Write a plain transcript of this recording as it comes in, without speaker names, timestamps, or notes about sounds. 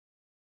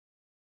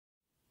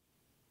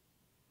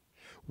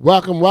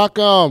Welcome,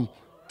 welcome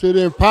to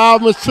the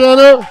Empowerment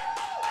Center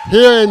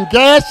here in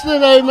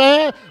Gadsden,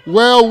 amen,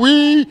 where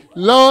we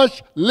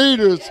launch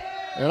leaders.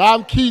 And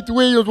I'm Keith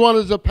Williams, one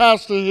of the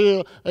pastors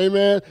here,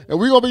 amen. And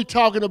we're going to be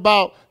talking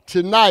about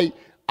tonight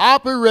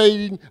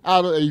operating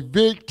out of a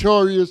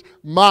victorious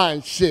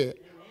mindset.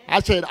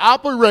 I said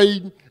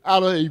operating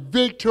out of a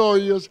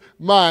victorious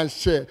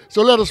mindset.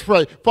 So let us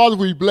pray. Father,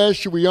 we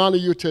bless you. We honor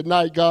you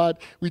tonight, God.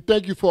 We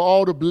thank you for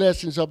all the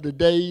blessings of the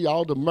day,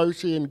 all the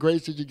mercy and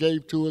grace that you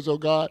gave to us, oh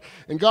God.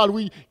 And God,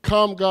 we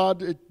come,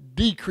 God,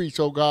 decrease,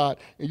 oh God,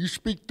 and you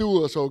speak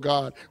through us, oh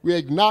God. We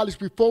acknowledge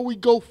before we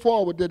go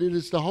forward that it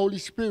is the Holy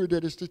Spirit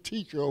that is the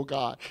teacher, oh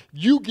God.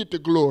 You get the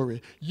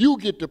glory, you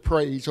get the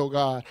praise, oh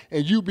God,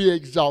 and you be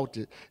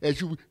exalted as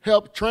you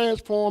help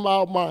transform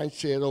our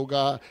mindset, oh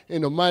God.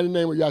 In the mighty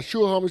name of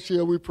Yeshua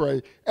HaMashiach we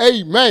pray.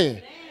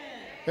 Amen.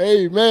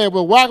 Amen.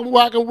 Well,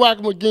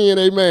 welcome again,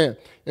 amen.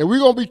 And we're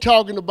going to be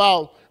talking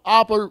about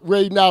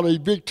operating out a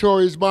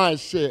victorious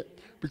mindset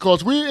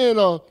because we're in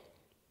a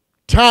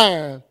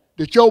time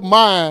that your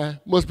mind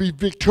must be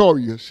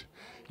victorious.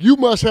 You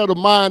must have the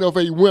mind of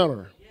a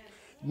winner,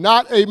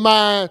 not a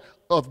mind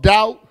of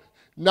doubt,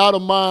 not a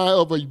mind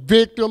of a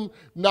victim,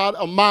 not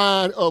a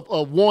mind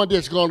of one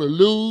that's going to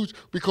lose,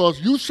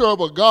 because you serve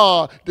a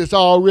God that's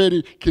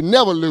already can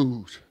never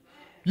lose.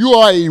 You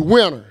are a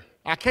winner.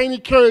 I can't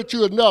encourage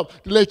you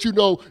enough to let you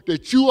know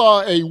that you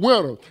are a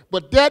winner,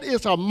 but that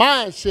is a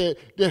mindset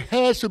that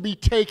has to be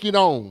taken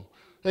on.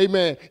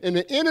 Amen. And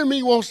the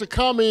enemy wants to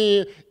come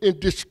in and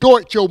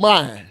distort your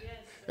mind.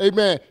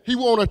 Amen. He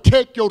want to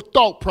take your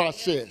thought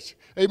process.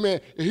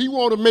 Amen. And he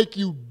want to make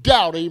you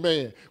doubt.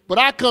 Amen. But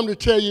I come to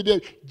tell you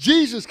that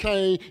Jesus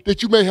came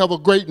that you may have a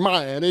great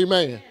mind.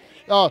 Amen.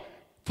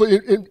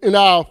 In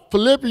our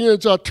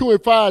Philippians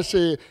 2:5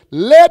 said,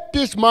 let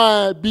this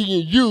mind be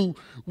in you,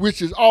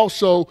 which is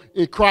also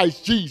in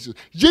Christ Jesus.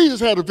 Jesus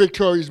had a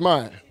victorious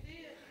mind.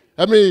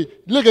 I mean,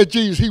 look at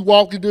Jesus. He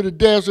walked into the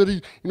desert.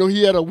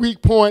 He had a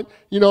weak point.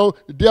 The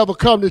devil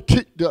come to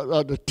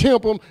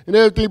tempt him and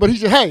everything. But he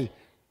said, hey,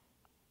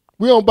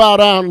 we don't bow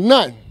down to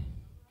nothing.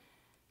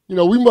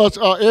 We must,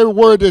 every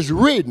word that's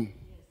written.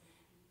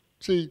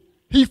 See,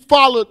 he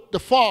followed the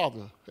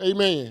Father.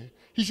 Amen.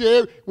 He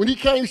said, when he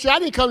came, he said, I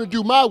didn't come to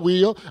do my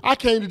will. I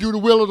came to do the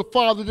will of the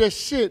Father that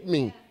sent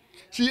me.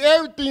 See,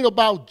 everything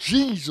about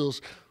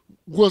Jesus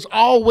was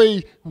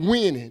always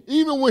winning.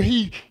 Even when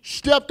he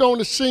stepped on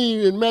the scene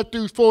in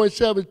Matthew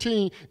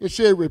 4:17 and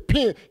said,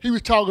 repent, he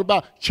was talking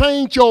about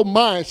change your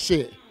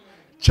mindset.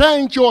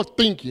 Change your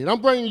thinking.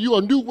 I'm bringing you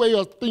a new way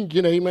of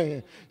thinking,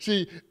 amen.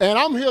 See, and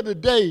I'm here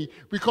today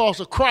because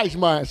of Christ's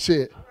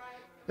mindset.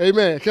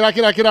 Amen. Can I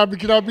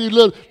be a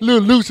little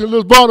loose and a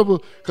little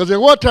vulnerable? Because at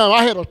one time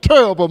I had a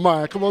terrible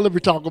mind. Come on, let me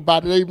talk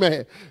about it,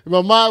 amen.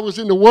 My mind was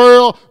in the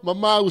world. My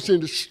mind was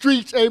in the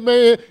streets,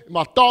 amen.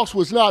 My thoughts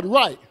was not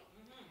right.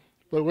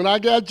 But when I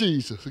got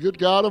Jesus, good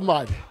God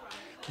Almighty,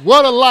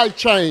 what a life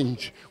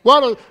change.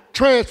 What a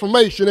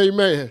transformation,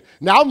 amen.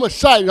 Now, I'm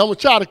excited. I'm going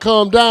to try to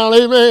calm down,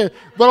 amen,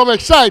 but I'm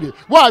excited.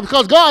 Why?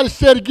 Because God is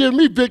said to give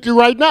me victory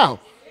right now.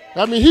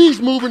 I mean, he's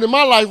moving in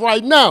my life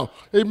right now,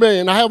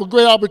 amen. I have a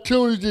great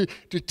opportunity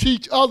to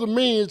teach other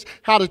men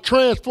how to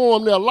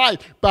transform their life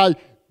by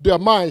their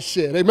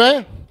mindset,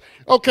 amen.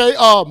 Okay,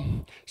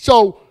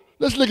 so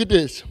let's look at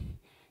this.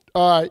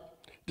 All right,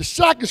 the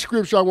second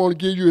scripture I want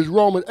to give you is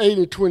Romans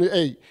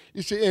 8:28.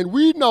 It said, and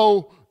we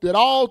know that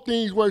all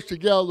things work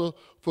together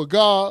for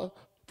God,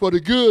 for the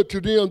good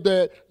to them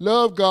that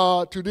love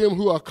God, to them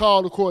who are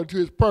called according to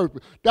his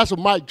purpose. That's a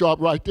mic drop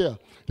right there.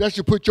 That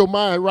should put your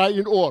mind right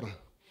in order.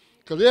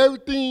 Because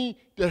everything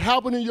that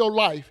happened in your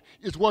life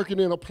is working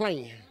in a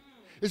plan.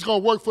 It's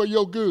going to work for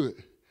your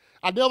good.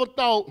 I never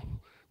thought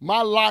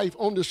my life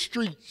on the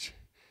streets,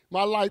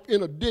 my life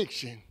in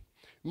addiction,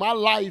 my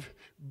life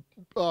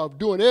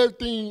doing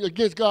everything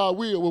against God's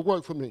will would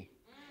work for me.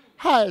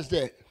 How is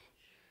that?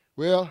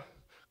 Well,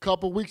 a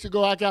couple of weeks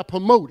ago I got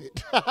promoted.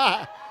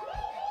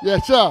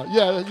 Yes, sir.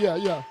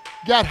 Yeah.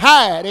 Got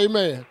hired,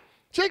 amen.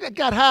 Check, I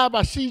got hired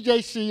by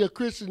CJC, a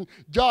Christian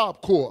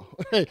Job Corps.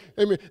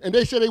 Amen. And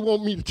they said they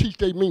want me to teach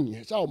their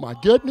minions. Oh, my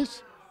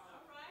goodness.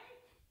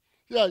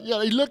 Yeah,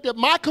 they looked at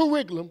my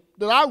curriculum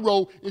that I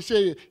wrote and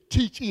said,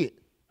 teach it.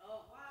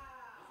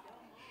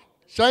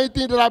 Same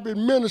thing that I've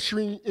been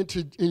ministering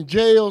in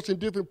jails and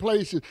different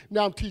places.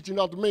 Now I'm teaching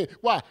other men.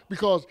 Why?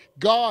 Because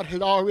God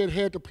had already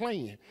had the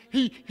plan.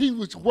 He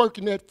was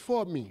working that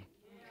for me,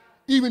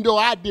 even though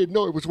I didn't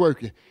know it was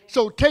working.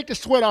 So take the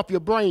sweat off your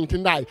brain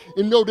tonight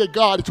and know that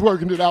God is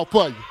working it out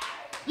for you.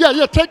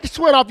 Yeah, take the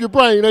sweat off your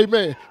brain,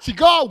 amen. See,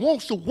 God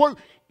wants to work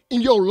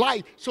in your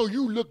life so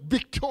you look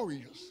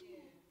victorious.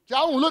 See, I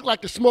don't look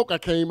like the smoke I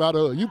came out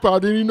of. You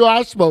probably didn't even know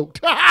I smoked.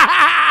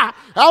 I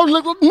don't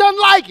look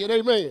nothing like it,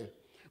 amen.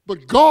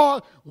 But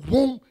God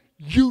wants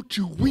you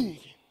to win.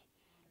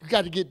 You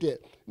got to get that.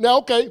 Now,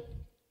 okay,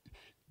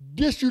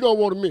 this you don't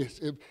want to miss.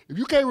 If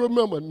you can't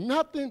remember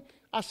nothing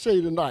I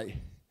say tonight,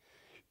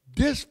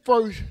 this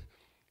first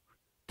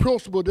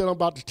principle that I'm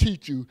about to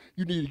teach you,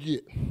 you need to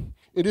get.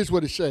 And this is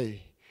what it says.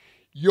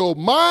 Your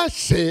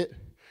mindset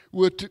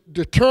will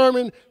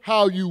determine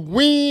how you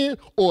win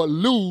or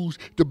lose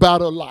the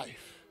battle of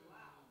life.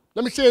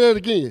 Let me say that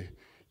again.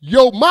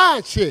 Your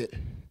mindset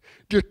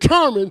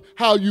determines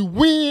how you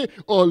win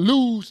or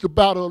lose the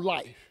battle of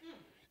life.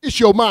 It's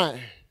your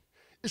mind.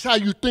 It's how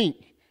you think.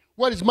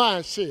 What is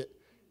mindset?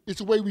 It's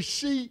the way we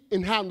see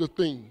and handle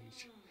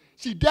things.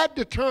 See, that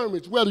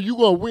determines whether you're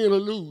going to win or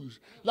lose.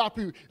 A lot of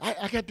people,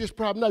 I got this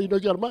problem now. You know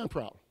you got a mind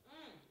problem.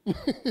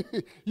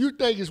 You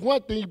think it's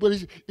one thing, but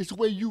it's the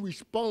way you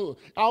respond.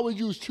 I always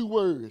use two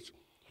words,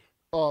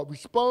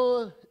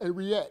 respond and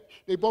react.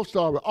 They both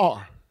start with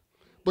R,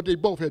 but they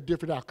both have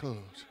different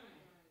outcomes.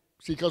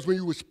 See, because when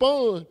you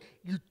respond,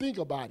 you think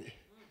about it.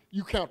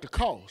 You count the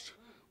cost.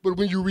 But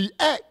when you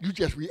react, you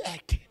just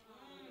react.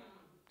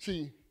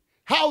 See,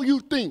 how you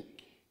think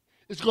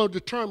is going to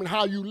determine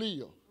how you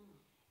live.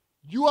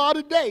 You are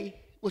today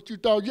what you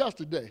thought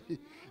yesterday.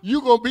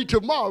 You're going to be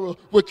tomorrow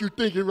what you're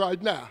thinking right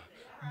now.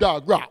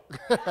 Dog rock.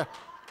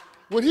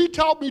 When he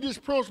taught me this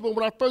principle,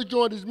 when I first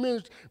joined his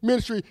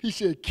ministry, he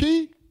said,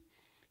 Key,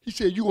 he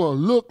said, you're going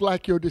to look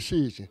like your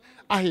decision.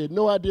 I had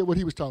no idea what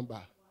he was talking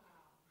about.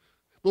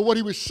 But what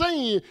he was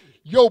saying,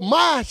 your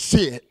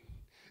mindset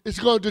is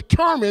going to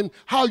determine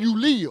how you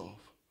live,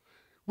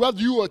 whether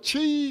you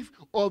achieve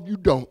or if you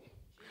don't,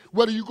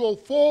 whether you go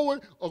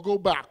forward or go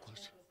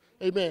backwards.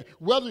 Amen.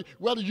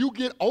 Whether you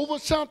get over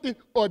something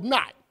or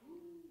not.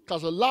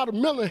 Because a lot of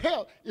mental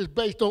health is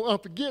based on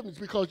unforgiveness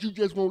because you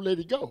just won't let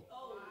it go.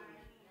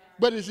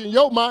 But it's in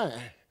your mind.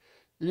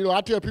 You know,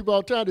 I tell people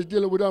all the time that's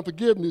dealing with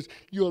unforgiveness,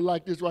 you're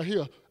like this right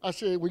here. I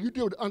said, when you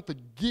deal with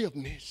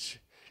unforgiveness,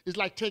 it's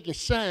like taking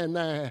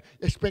cyanide,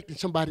 expecting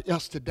somebody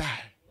else to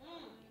die.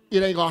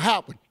 It ain't going to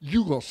happen.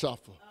 You're going to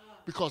suffer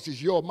because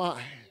it's your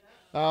mind.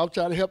 I'm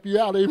trying to help you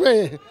out,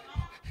 amen.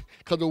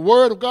 Because the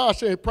word of God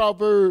says in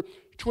Proverbs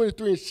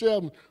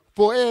 23:7,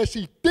 for as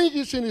he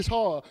thinketh in his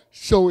heart,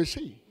 so is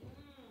he.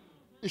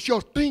 It's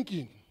your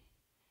thinking.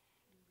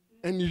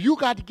 And you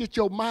got to get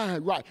your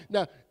mind right.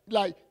 Now,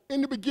 like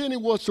in the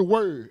beginning was the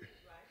Word,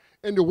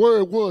 and the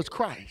Word was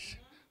Christ.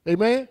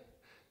 Amen?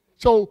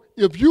 So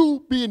if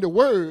you be in the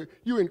Word,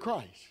 you in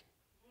Christ.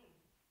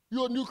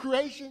 You're a new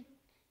creation,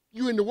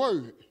 you in the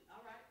Word.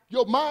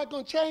 Your mind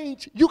going to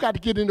change, you got to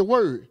get in the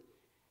Word.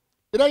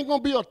 It ain't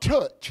going to be a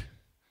touch.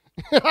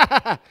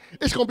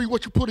 It's going to be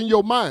what you put in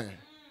your mind.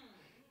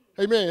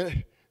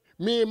 Amen.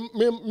 Me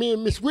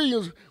and Miss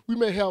Williams, we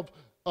may have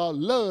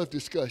love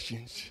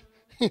discussions.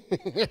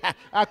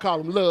 I call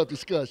them love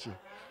discussions.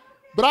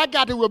 But I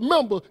got to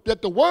remember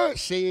that the word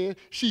said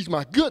she's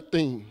my good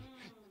thing.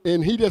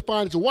 And he that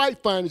finds a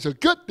wife finds a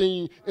good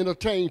thing and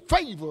obtain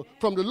favor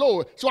from the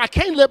Lord. So I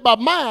can't let my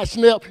mind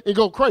snap and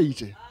go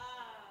crazy.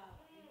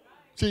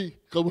 See,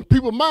 because when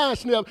people mind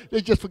snap,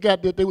 they just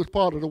forgot that they was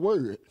part of the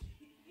word.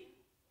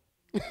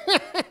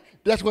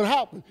 That's what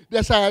happened.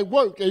 That's how it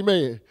worked,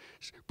 amen.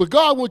 But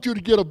God wants you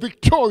to get a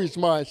victorious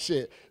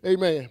mindset,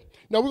 amen.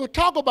 Now, we're going to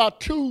talk about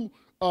two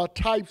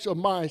types of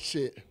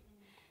mindset,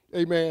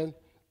 amen.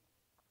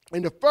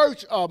 And the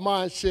first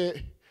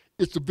mindset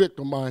is the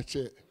victim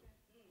mindset.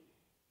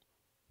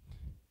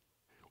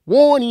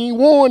 Warning,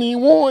 warning,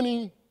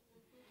 warning,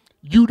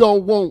 you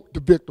don't want the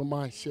victim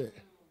mindset.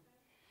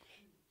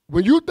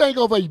 When you think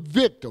of a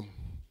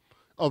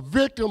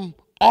victim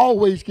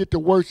always gets the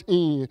worst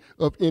end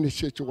of any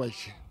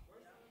situation.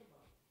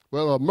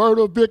 Well, a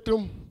murder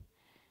victim,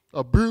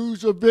 a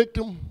bruiser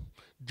victim,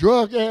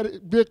 drug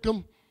addict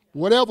victim,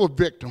 whatever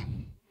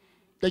victim,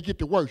 they get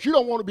the worst. You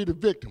don't want to be the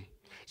victim.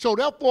 So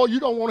therefore, you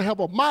don't want to have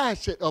a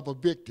mindset of a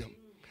victim.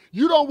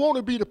 You don't want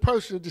to be the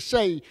person to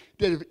say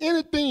that if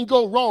anything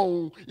go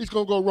wrong, it's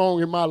going to go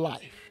wrong in my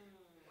life.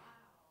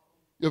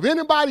 If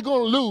anybody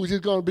going to lose,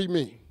 it's going to be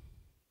me.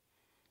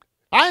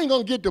 I ain't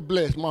going to get the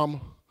bless,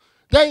 mama.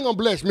 They ain't going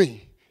to bless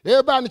me.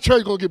 Everybody in the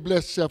church going to get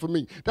blessed except for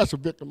me. That's a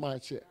victim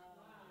mindset.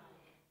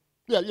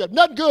 Yeah,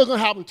 nothing good going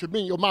to happen to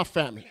me or my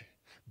family.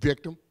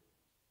 Victim.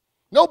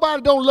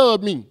 Nobody don't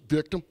love me.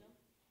 Victim.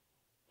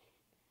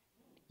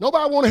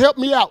 Nobody want to help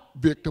me out.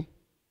 Victim.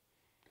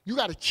 You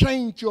got to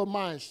change your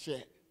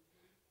mindset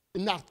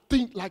and not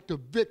think like the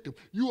victim.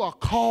 You are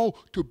called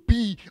to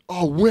be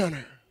a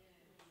winner.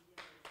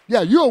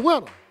 Yeah, you're a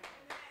winner.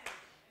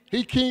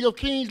 He King of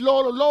Kings,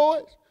 Lord of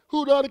Lords.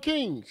 Who the other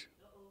kings?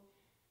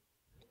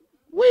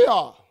 We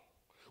are.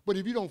 But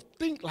if you don't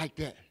think like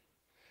that,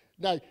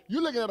 now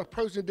you're looking at a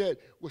person that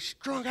was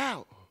strung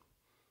out,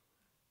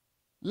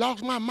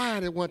 lost my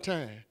mind at one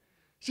time.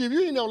 See, if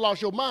you ain't never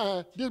lost your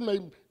mind, this may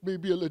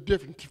be a little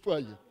different for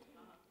you.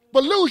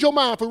 But lose your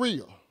mind for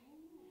real.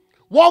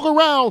 Walk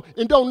around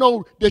and don't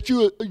know that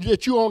you're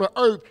on the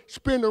earth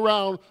spinning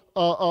around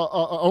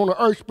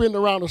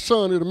the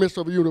sun in the midst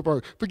of the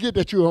universe. Forget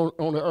that you're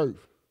on the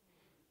earth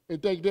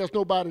and think there's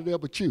nobody there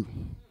but you.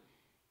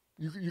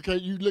 You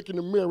look in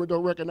the mirror and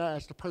don't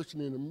recognize the person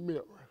in the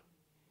mirror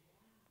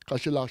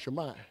because you lost your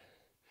mind.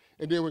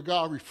 And then when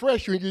God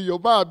refresh you and give you your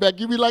mind back,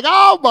 you be like,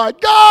 oh my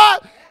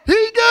God,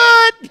 he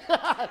good.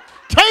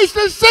 Taste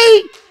and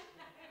see.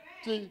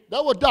 See,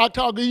 that's what Doc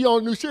talking. He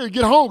on the new series.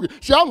 Get hungry.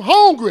 See, I'm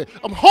hungry.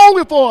 I'm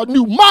hungry for a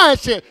new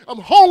mindset. I'm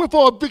hungry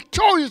for a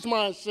victorious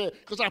mindset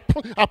because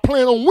I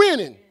plan on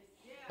winning.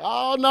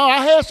 Oh no,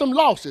 I had some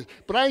losses,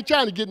 but I ain't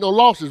trying to get no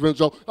losses.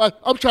 So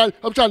I'm trying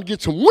to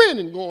get some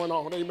winning going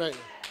on. Amen.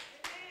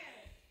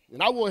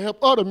 And I want to help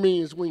other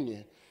men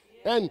win,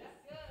 and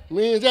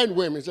men and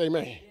women.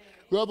 Amen.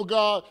 Whoever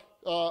God.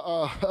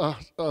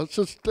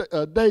 Sister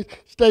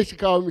Stacy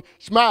called me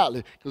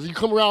Smiley because you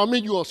come around me,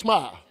 you gonna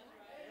smile.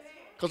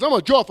 Because I'm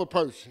a joyful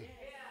person.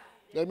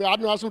 I mean, I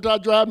know I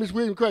sometimes drive Miss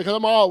Williams crazy because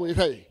I'm always,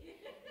 hey.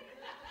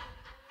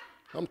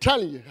 I'm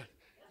telling you.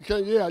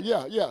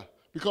 Yeah.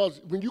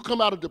 Because when you come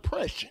out of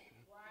depression,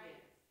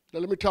 now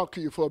let me talk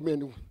to you for a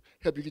minute to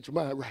help you get your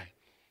mind right.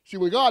 See,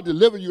 when God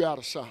delivers you out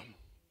of something,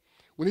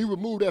 when he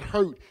removed that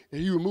hurt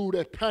and he removed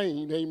that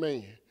pain,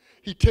 amen,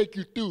 he take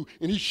you through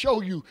and he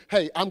show you,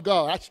 hey, I'm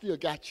God. I still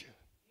got you.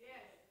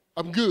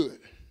 I'm good.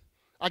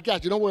 I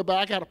got you. Don't worry about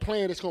it. I got a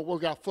plan that's going to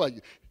work out for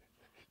you.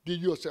 Then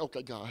you'll say,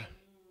 okay, God,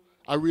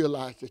 I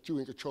realize that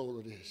you're in control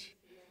of this.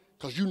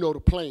 Because you know the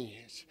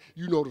plans.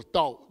 You know the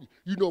thought.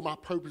 You know my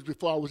purpose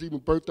before I was even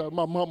birthed out of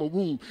my mama's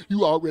womb.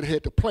 You already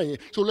had the plan.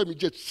 So let me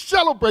just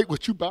celebrate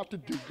what you're about to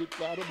do. Good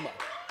God Almighty.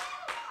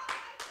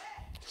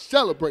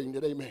 Celebrating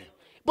it, amen.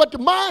 But the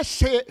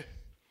mindset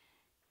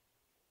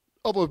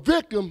of a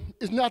victim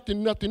is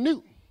nothing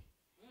new.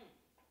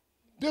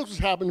 This was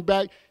happening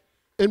back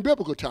in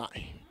biblical time.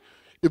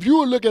 If you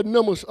would look at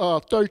Numbers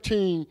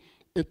 13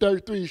 and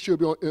 33, it should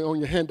be on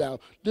your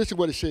handout. This is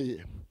what it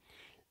said.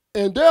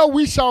 And there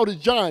we saw the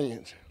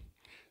giants,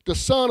 the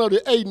son of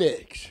the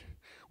Anax,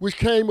 which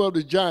came of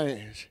the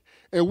giants.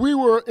 And we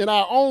were in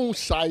our own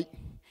sight,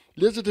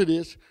 listen to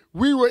this,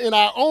 we were in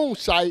our own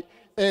sight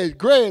as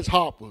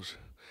grasshoppers.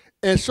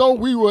 And so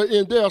we were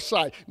in their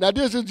sight. Now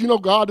this is,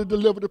 God had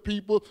delivered the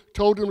people,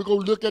 told them to go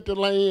look at the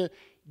land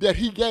that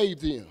he gave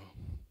them.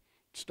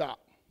 Stop.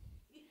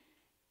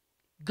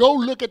 Go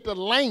look at the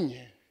land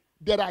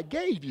that I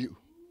gave you.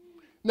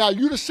 Now,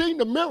 you'd have seen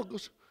the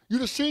miracles.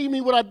 You'd have seen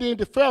me what I did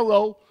to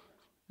Pharaoh.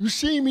 You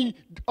see me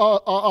do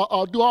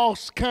all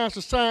kinds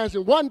of signs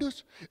and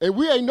wonders, and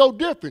we ain't no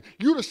different.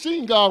 You'd have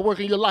seen God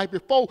work in your life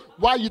before.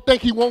 Why you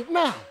think he won't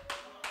now?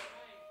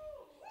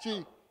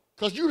 See,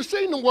 because you'd have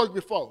seen him work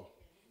before.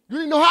 You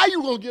didn't know how you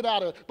were going to get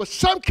out of it, but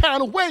some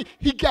kind of way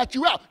he got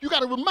you out. You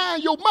got to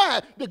remind your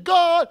mind that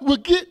God will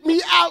get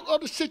me out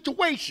of the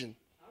situation.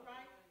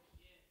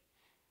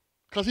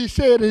 Because he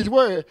said in his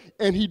word,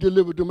 and he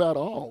delivered them out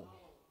of all.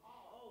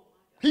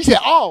 He said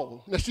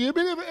all. Now see,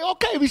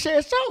 okay if he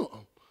said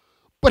some.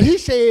 But he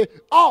said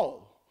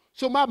all.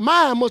 So my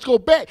mind must go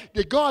back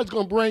that God's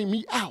going to bring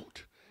me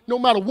out, no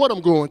matter what I'm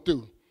going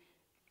through,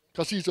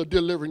 because he's a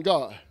delivering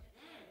God.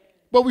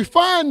 But we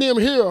find them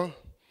here,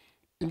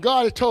 and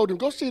God had told them,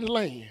 go see the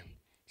land.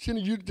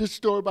 Sending you this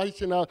story about he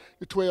sent out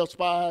the 12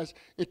 spies,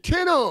 and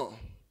 10 of them,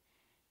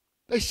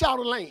 they saw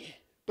the land,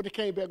 but they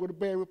came back with a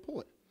bad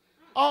report.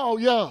 Oh,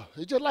 yeah,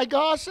 it's just like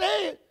God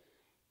said,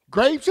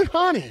 grapes and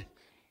honey.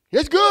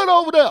 It's good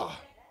over there.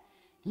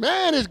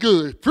 Man, it's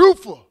good,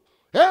 fruitful,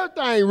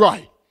 everything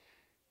right.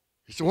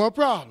 It's the one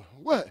problem.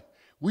 What?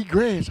 We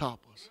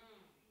grasshoppers.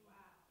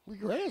 We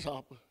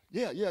grasshoppers.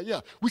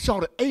 Yeah. We saw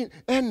the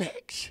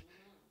Anax.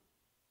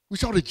 We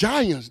saw the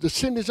giants, the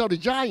descendants of the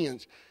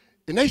giants,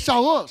 and they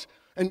saw us.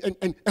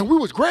 And we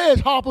was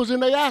grasshoppers in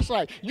their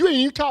eyesight. You ain't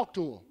even talk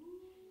to them.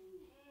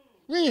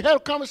 You ain't had a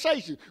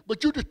conversation,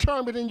 but you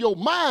determined in your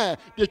mind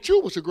that you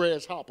was a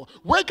grasshopper.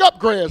 Wake up,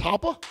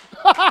 grasshopper.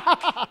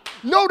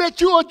 Know that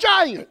you're a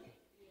giant.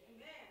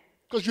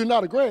 Because you're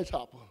not a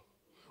grasshopper.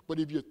 But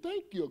if you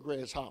think you're a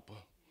grasshopper,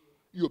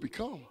 you'll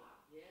become.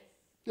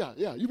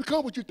 Yeah, you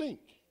become what you think.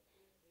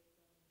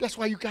 That's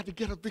why you got to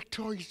get a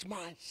victorious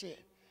mindset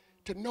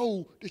to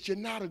know that you're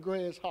not a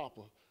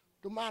grasshopper.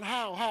 No matter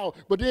how.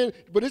 But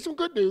it's some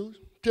good news.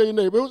 Tell your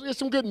neighbor, it's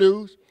some good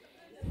news.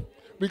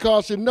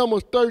 Because in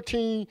Numbers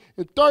 13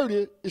 and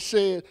 30, it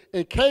said,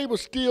 and Caleb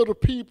stilled the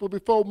people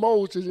before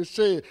Moses and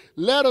said,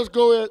 let us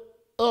go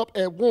up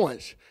at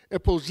once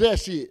and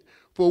possess it,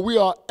 for we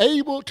are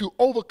able to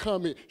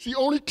overcome it. See,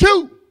 only 2.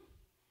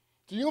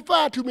 So you don't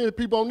find too many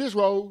people on this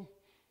road.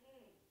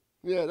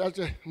 Yeah, that's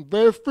a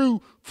very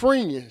few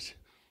friends.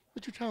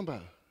 What you talking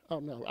about? Oh,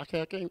 no, I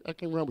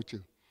can't run with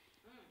you.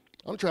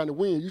 I'm trying to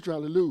win. You're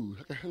trying to lose.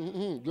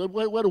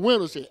 Where the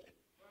winners at?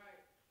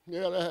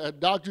 Yeah,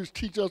 doctors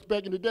teach us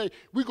back in the day,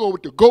 we go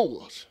with the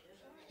goers.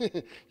 Yeah,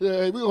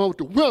 we go with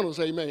the winners,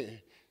 amen.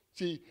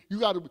 See, you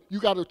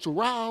gotta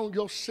surround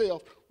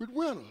yourself with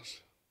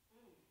winners.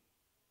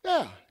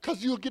 Yeah,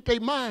 because you'll get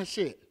their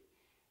mindset.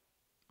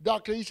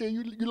 Doctor, he said,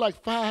 you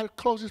like 5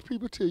 closest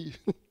people to you.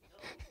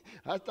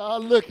 I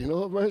started looking,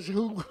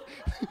 who?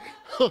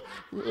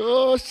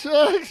 Oh,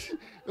 shucks.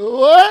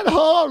 What?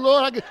 Oh,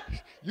 Lord,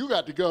 you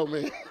got to go,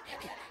 man.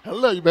 I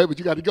love you, baby, but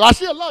you got to go. I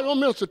still love you. I'm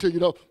minister to you,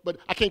 though, but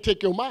I can't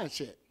take your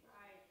mindset.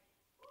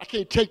 I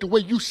can't take the way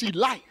you see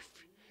life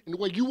and the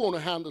way you want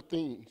to handle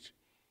things.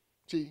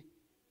 See,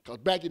 because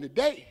back in the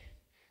day,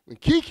 when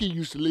Kiki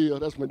used to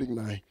live, that's my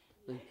nickname,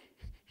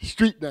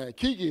 street name,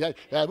 Kiki, I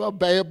was a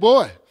bad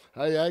boy.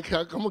 I'm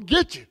going to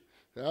get you.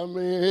 I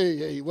mean,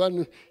 hey, it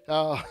wasn't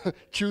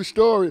true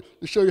story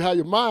to show you how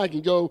your mind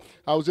can go.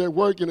 I was at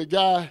work and a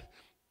guy,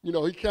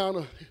 he kind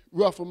of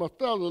ruffled my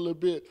feathers a little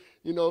bit,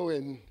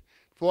 and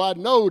before I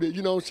knowed it,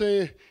 what I'm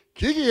saying,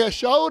 Kiki had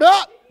showed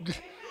up.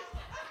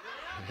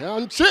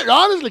 I'm sick,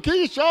 honestly,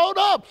 Kiki showed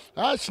up.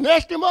 I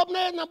snatched him up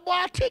there and boy,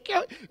 I took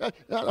you. I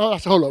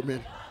said, hold up a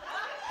minute.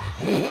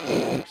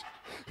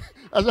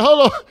 I said,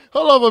 hold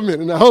up a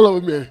minute. Now, hold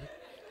up a minute.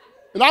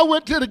 And I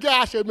went to the guy,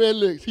 I said, man,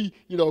 look, he,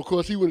 of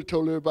course, he would have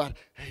told everybody,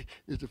 hey,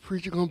 is the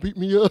preacher going to beat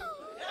me up?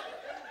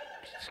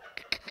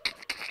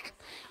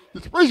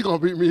 Is the preacher going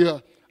to beat me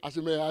up? I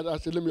said, man, I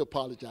said, let me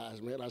apologize,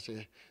 man. I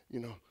said,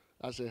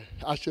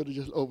 I should have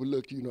just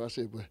overlooked you, I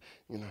said, but,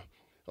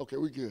 okay,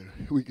 we good.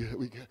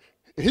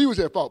 And he was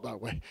at fault, by the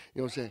way.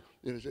 You know what I'm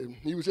saying?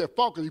 He was at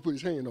fault because he put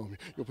his hand on me.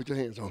 Put your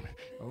hands on me.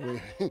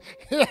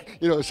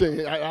 You know what I'm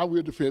saying? I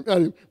will defend.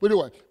 But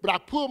anyway, I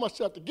pulled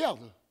myself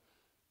together.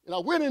 And I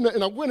went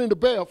in the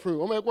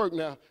bathroom. I'm at work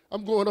now.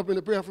 I'm going up in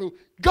the bathroom.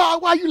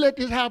 God, why you let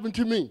this happen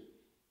to me?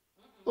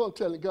 Oh, I'm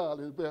telling God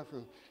in the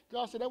bathroom.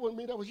 God said, that wasn't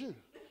me, that was you.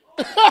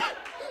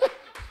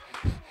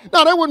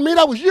 No, that wasn't me,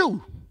 that was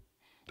you.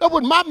 That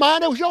wasn't my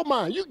mind, that was your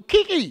mind. You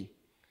Kiki.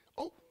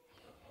 Oh.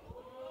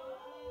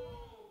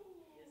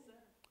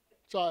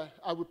 So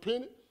I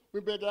repented,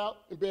 went back out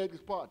and begged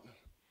his partner.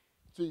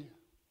 See,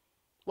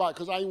 why?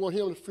 Because I didn't want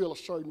him to feel a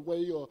certain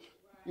way or,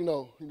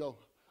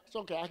 it's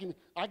okay.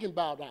 I can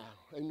bow down.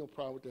 Ain't no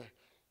problem with that.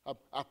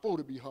 I fought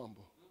to be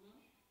humble.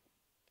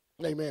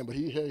 Amen. But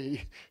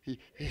he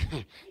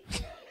I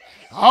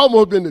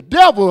almost been the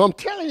devil. I'm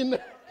telling you now.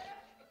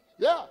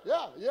 Yeah.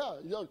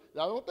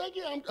 I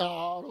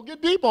don't get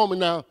deep on me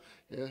now.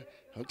 Yeah.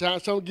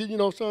 Sometimes something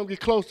get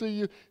close to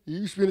you.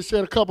 You used to say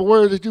a couple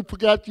words that you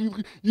forgot you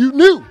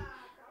knew,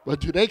 but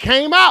they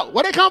came out.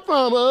 Where they come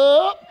from?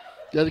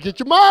 Got to get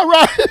your mind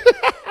right.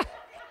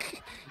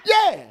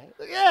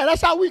 Yeah,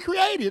 that's how we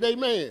created,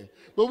 amen.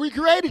 But we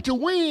created to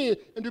win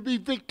and to be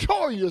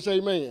victorious,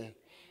 amen.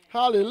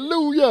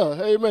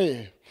 Hallelujah,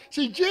 amen.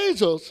 See,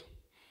 Jesus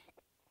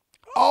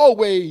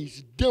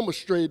always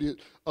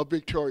demonstrated a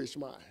victorious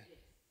mind.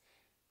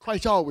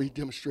 Christ always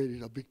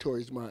demonstrated a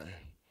victorious mind.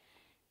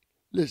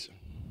 Listen,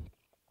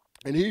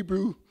 in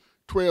Hebrews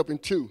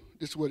 12:2,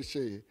 this is what it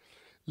said.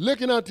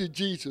 Looking unto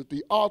Jesus,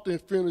 the author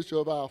and finisher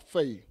of our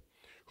faith,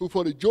 who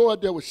for the joy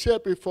that was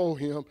set before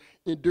him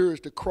endures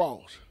the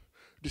cross,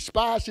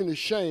 despising the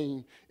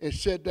shame, and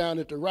sat down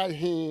at the right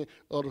hand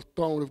of the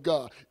throne of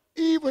God.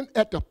 Even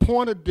at the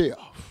point of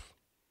death,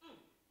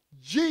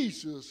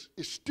 Jesus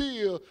is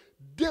still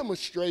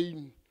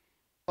demonstrating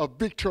a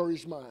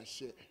victorious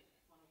mindset.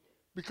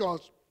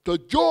 Because the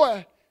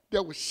joy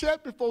that was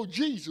set before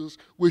Jesus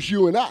was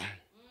you and I.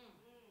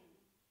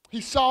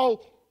 He saw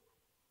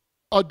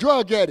a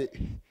drug addict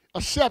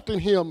accepting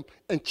him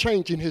and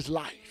changing his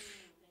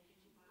life.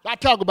 I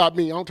talk about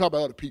me, I don't talk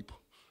about other people.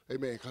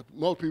 Amen. Because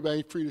most people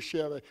ain't free to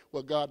share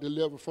what God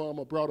delivered from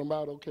or brought them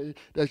out. Okay,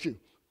 that's you.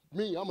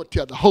 Me, I'm going to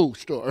tell the whole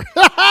story.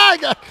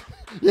 Yeah,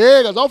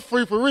 because I'm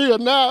free for real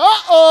now.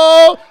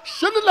 Uh-oh.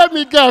 Shouldn't have let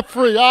me get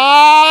free.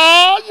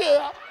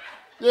 Oh,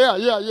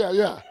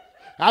 yeah.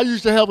 I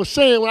used to have a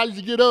saying when I used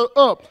to get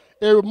up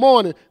every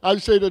morning. I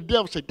used to say to the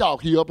devil, say,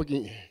 dog, he up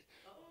again.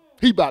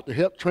 He about to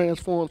help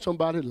transform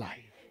somebody's life.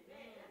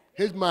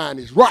 His mind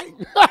is right.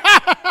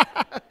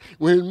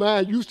 When his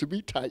mind used to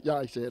be tight,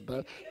 y'all said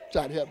that.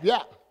 Try to help you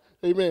out.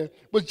 Amen.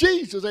 But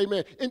Jesus,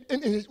 amen.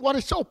 And what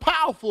is so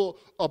powerful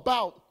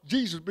about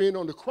Jesus being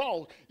on the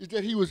cross is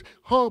that he was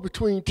hung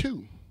between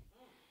two.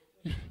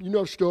 You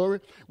know the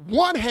story.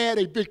 One had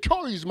a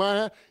victorious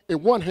mind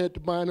and one had the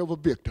mind of a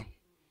victim.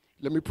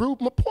 Let me prove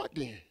my point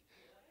then.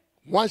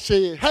 One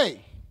said,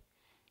 hey,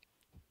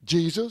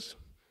 Jesus,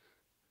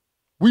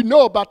 we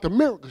know about the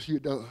miracles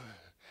you've done.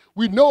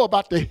 We know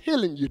about the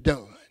healing you've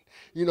done.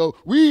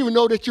 We even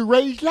know that you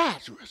raised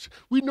Lazarus.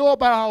 We know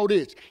about all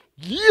this.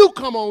 You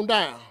come on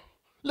down.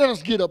 Let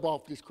us get up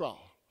off this cross.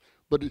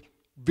 But the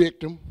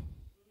victim,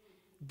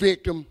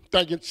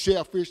 thinking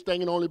selfish,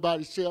 thinking only about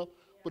himself.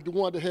 But the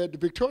one that had the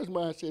victorious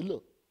mind said,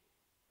 look,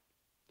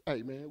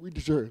 hey, man, we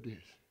deserve this.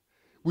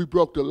 We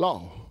broke the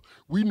law.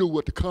 We knew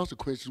what the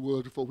consequences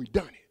was before we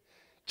done it.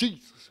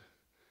 Jesus,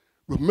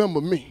 remember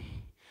me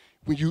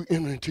when you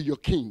enter into your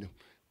kingdom.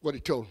 What he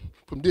told him,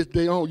 from this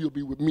day on, you'll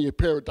be with me in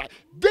paradise.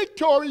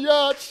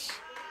 Victorious.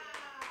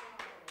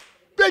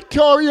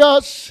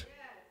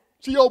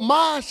 See, your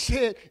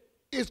mindset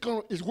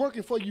is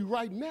working for you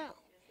right now.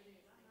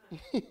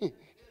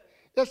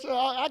 Yes, sir,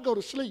 I go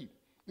to sleep.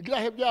 Can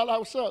I help y'all out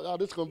with something? Oh,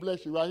 this is going to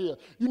bless you right here.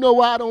 You know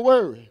why I don't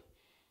worry?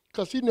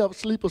 Because he never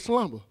sleep or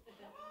slumber.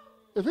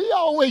 If he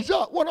always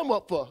up, what I'm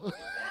up for?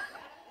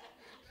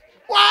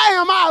 Why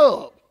am I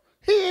up?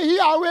 He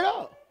already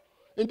up.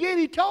 And then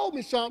he told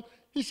me something.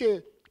 He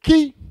said,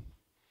 Key,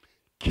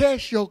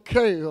 cast your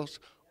cares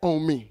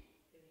on me.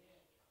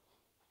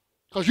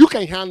 Because you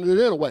can't handle it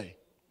anyway.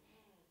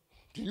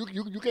 You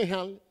can't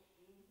handle it.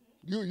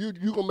 You're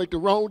going to make the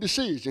wrong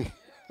decision.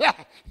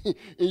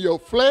 In your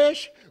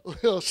flesh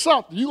or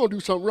something, you're going to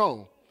do something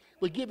wrong.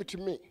 But give it to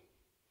me.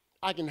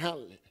 I can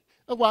handle it.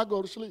 That's why I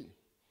go to sleep.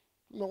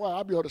 You know why?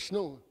 I be able to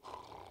snore.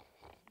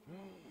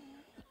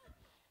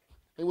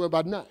 Ain't worry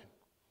about nothing.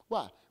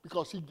 Why?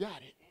 Because he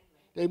got it.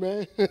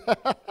 Amen.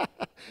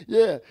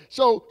 Yeah.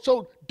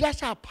 So that's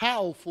how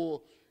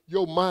powerful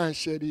your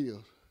mindset is.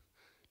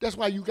 That's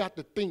why you got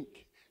to think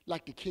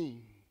like the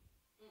king.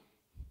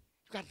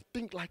 You got to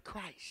think like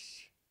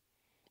Christ.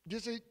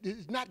 This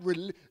is not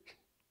religion.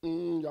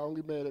 Y'all don't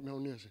get mad at me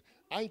on this.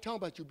 I ain't talking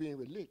about you being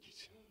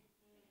religious.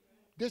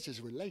 This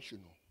is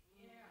relational.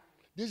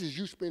 This is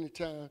you spending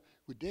time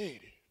with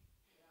Daddy.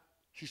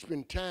 You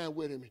spend time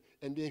with him,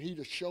 and then he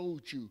just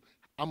showed you,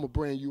 I'm going to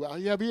bring you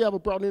out. Have you ever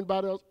brought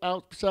anybody else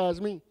out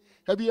besides me?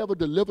 Have you ever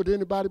delivered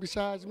anybody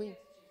besides me?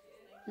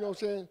 You know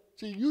what I'm saying?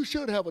 See, you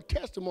should have a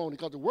testimony,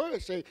 because the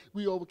word says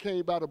we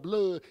overcame by the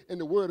blood and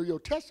the word of your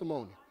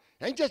testimony.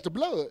 It ain't just the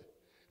blood.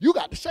 You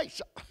got to say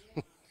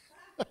something.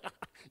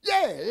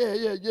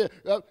 Yeah.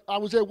 I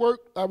was at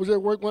work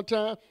one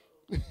time,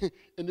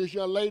 and this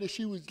young lady,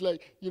 she was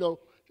like, you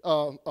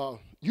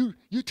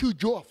too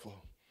joyful.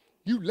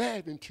 You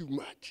laughing too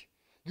much.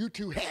 You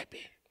too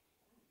happy.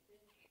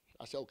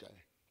 I said, okay,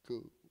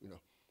 cool,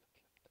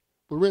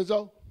 But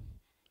Renzo,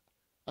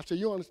 I said,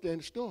 you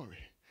understand the story.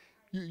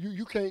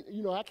 You can't,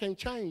 I can't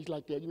change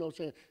like that, you know what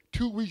I'm saying?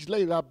 2 weeks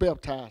later, I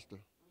baptized her.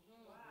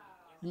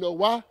 You know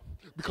why?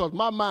 Because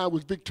my mind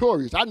was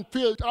victorious. I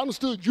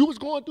understood you was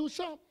going through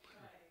something.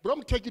 But I'm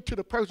going to take you to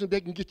the person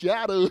that can get you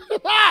out of it.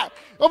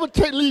 I'm going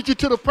to lead you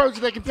to the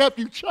person that can help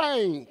you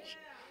change,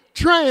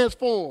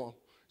 transform,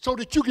 so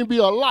that you can be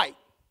a light.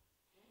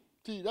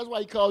 See, that's why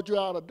he called you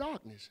out of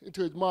darkness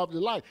into his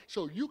marvelous light,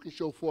 so you can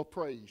show forth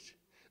praise.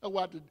 That's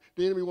why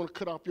the enemy want to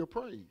cut off your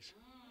praise.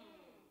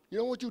 You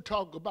don't want you to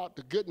talk about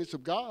the goodness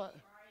of God.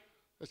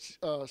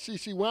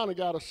 C.C. Winer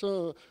got a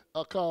song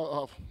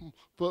called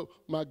For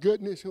My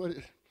Goodness.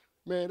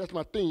 Man, that's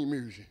my theme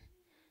music,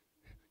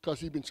 because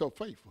he's been so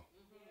faithful.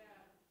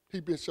 He's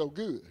been so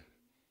good.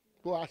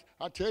 Boy,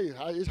 I tell you,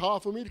 it's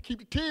hard for me to keep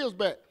the tears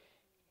back,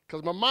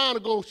 because my mind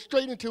will go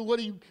straight into what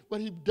he's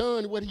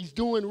done, what he's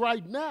doing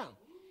right now.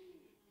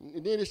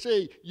 And then it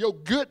say, your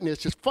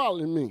goodness is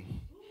following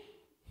me.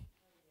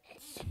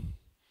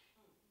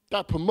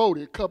 Got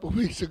promoted a couple of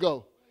weeks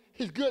ago.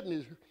 His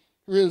goodness,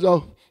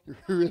 Renzo,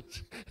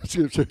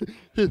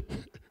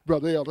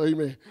 Brother Elder,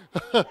 amen.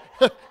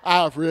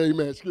 Alfred,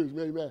 amen, excuse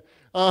me, amen.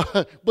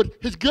 But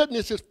his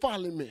goodness is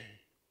following me.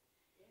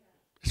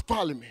 It's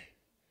following me.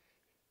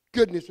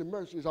 Goodness and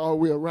mercy is all the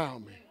way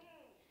around me.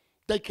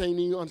 They can't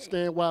even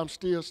understand why I'm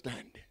still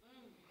standing.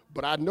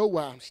 But I know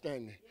why I'm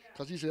standing.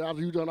 Because he said,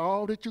 you've done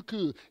all that you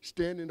could,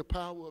 stand in the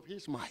power of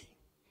his might.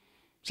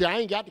 See, I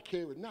ain't got to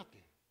carry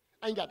nothing.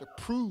 I ain't got to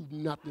prove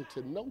nothing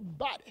to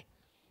nobody.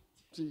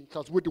 See,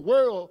 because with the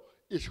world,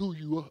 it's who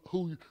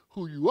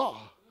you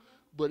are.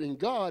 But in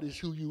God, it's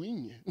who you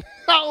in.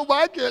 Oh,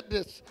 my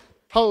goodness.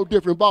 Whole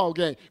different ball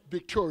game.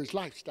 Victorious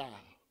lifestyle.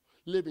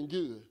 Living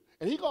good.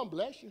 And he going to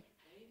bless you.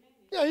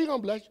 Yeah, he going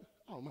to bless you.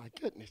 Oh, my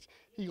goodness.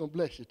 He going to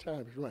bless you.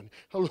 Time is running.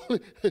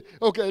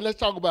 Okay, let's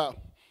talk about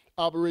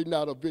operating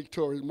out of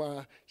victorious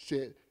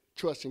mindset,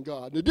 trusting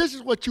God. Now, this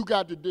is what you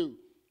got to do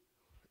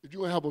if you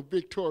want to have a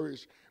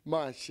victorious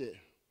mindset.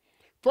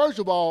 First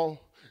of all,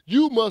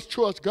 you must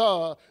trust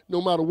God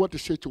no matter what the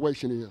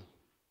situation is.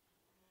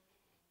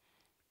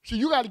 See,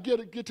 you got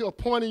to get to a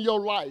point in your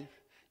life,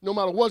 no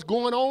matter what's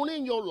going on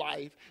in your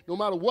life, no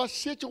matter what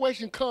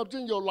situation comes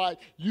in your life,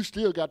 you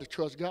still got to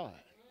trust God.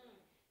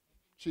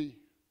 See,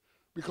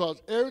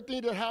 because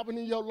everything that happened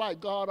in your life,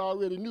 God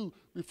already knew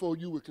before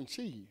you were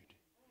conceived.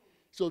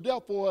 So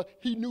therefore,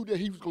 he knew that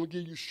he was going to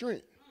give you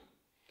strength.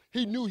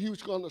 He knew he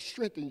was going to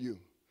strengthen you.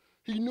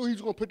 He knew he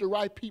was going to put the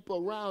right people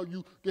around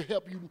you to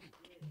help you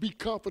be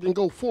confident and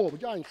go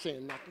forward. Y'all ain't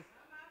saying nothing.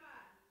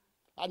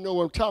 I know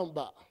what I'm talking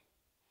about.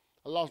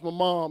 I lost my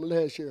mom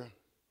last year,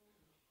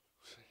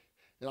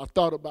 and I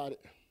thought about it.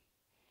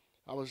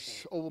 I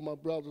was over my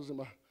brother's and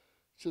my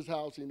sister's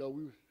house. We know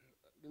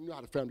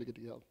how the family get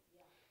together.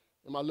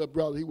 And my little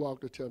brother, he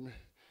walked up to me.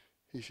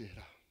 He said,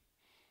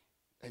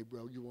 hey,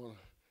 bro, you want a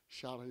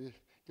shot of this?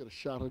 Get a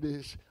shot of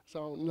this? I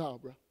said, no,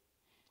 bro.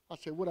 I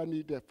said, what I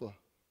need that for?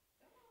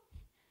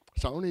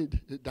 So I don't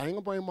need, they ain't going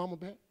to bring mama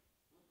back.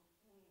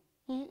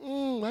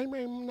 No.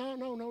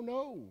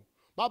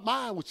 My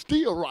mind was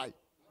still right.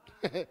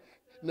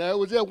 Now, it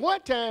was at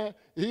one time,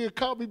 he had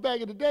called me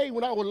back in the day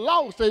when I was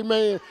lost,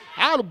 amen.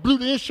 I would have blew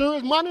the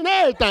insurance money and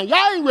everything.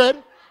 Y'all ain't ready.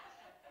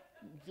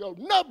 Yo,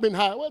 nothing been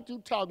high. What you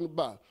talking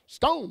about?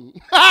 Stone.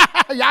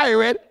 Y'all ain't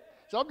ready.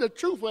 So I'm the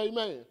truth,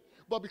 amen.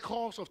 But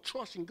because of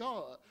trusting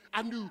God,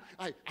 I knew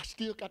I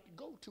still got to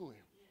go to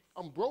him.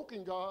 I'm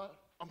broken, God.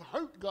 I'm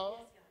hurt, God.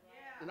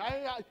 And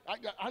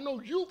I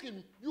know you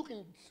can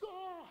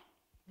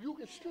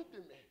strengthen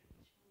me.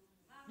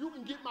 You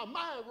can get my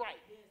mind right.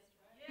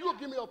 You'll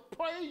give me a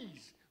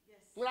praise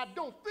when I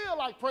don't feel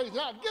like praising.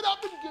 I'll get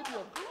up and give you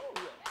a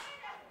glory.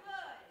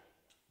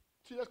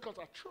 See, that's because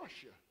I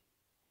trust you.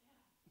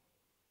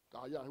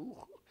 Oh, yeah,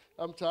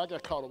 I'm sorry, I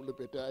got caught up a little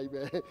bit there,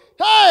 amen.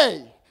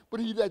 Hey, but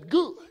he's that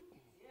good.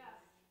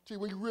 See,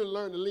 when you really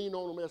learn to lean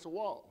on him as a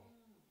wall.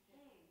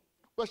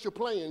 What's your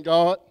plan,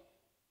 God?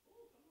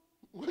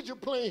 What's your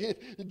plan,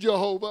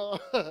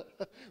 Jehovah?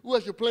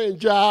 What's your plan,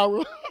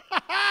 Jireh?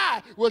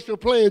 What's your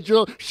plan,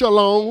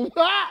 Shalom?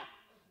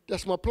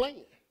 That's my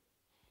plan.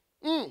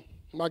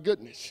 My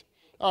goodness.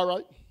 All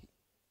right.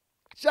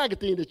 Second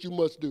thing that you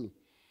must do.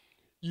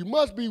 You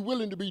must be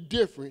willing to be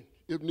different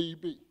if need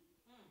be.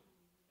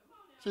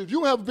 See, if you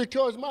don't have a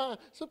victorious mind,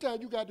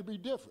 sometimes you got to be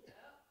different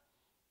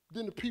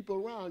than the people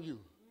around you.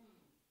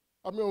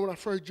 I remember when I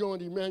first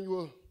joined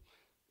Emmanuel,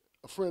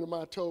 a friend of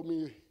mine told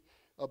me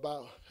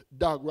about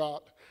Doc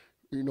Rock.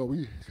 You know,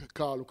 we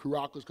called him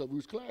Caracas because we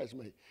was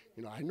classmates.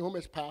 You know, I know him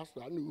as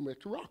pastor. I knew him as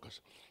Caracas.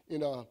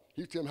 And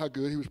he was telling me how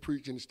good he was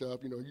preaching and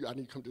stuff. You know, I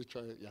need to come to the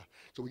church. Yeah.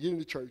 So we get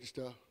into church and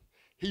stuff.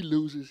 He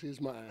loses his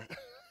mind.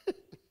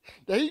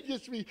 Now he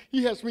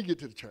helps me get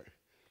to the church.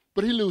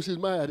 But he loses his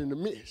mind in the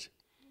midst.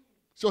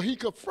 So he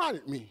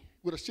confronted me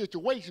with a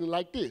situation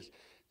like this.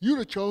 You'd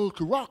have chose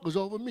Caracas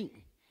over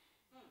me.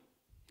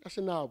 I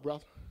said, no,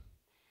 brother.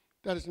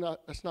 That's not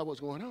what's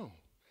going on.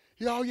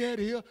 He said, oh, yeah, it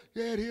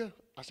is.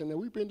 I said, now,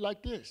 we've been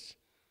like this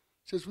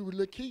since we were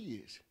little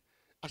kids.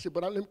 I said,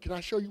 but can I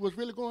show you what's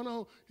really going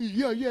on? He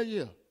said,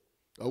 yeah.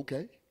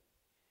 Okay.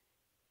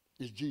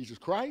 It's Jesus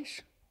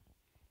Christ.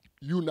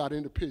 You're not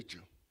in the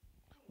picture.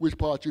 Which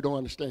part you don't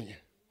understand?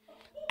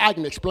 I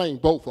can explain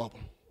both of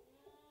them.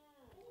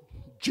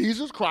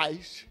 Jesus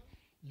Christ,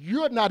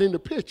 you're not in the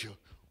picture.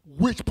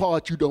 Which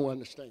part you don't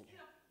understand?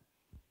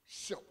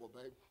 Simple,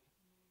 baby.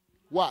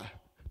 Why?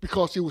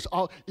 Because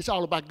it's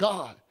all about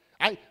God.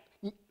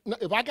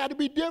 If I got to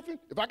be different,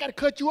 if I got to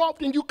cut you off,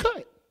 then you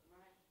cut.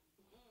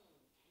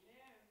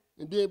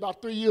 And then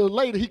about 3 years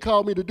later, he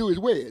called me to do his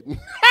wedding.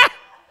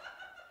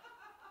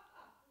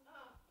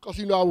 Because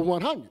he knew I was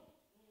 100.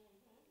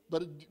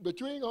 But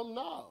you ain't gonna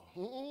know.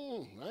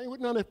 I ain't with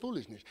none of that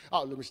foolishness.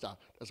 Oh, let me stop.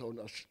 That's a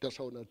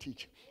whole nother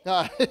teaching.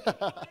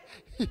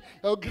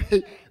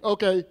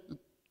 Okay.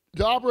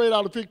 To operate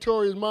out of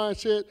victorious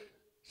mindset,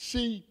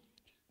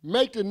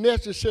 make the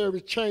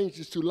necessary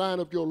changes to line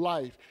up your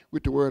life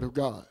with the Word of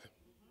God.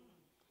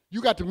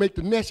 You got to make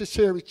the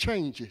necessary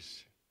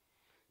changes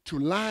to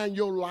line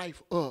your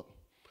life up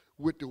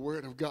with the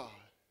Word of God.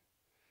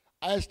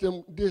 I asked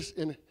them this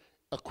in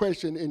a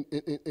question in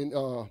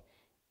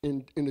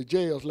the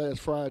jails last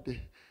Friday.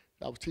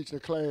 I was teaching a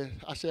class.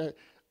 I said,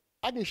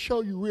 I can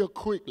show you real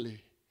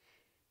quickly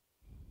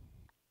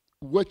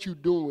what you're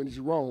doing is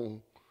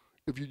wrong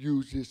if you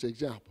use this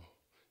example.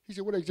 He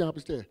said, what example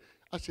is that?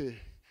 I said,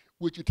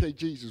 would you take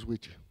Jesus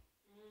with you?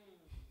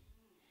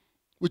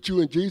 Would you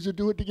and Jesus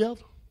do it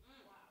together?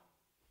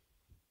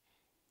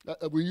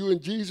 Were you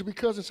and Jesus be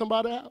cussing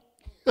somebody out?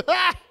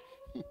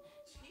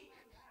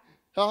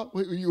 Huh?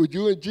 Would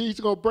you and Jesus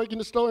going to break in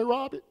the store and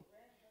rob it?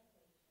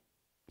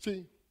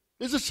 See,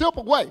 it's a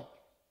simple way.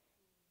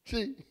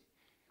 See,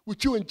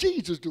 would you and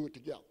Jesus do it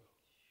together?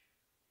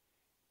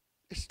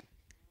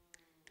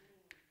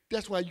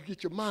 That's why you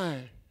get your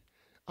mind.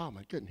 Oh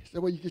my goodness,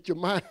 that's why you get your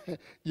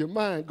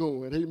mind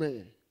going.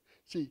 Amen.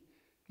 See,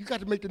 you got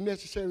to make the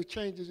necessary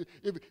changes.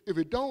 If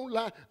it don't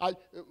lie,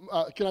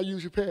 can I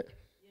use your pet?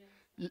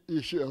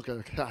 You sure?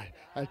 Okay.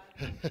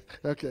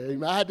 Okay.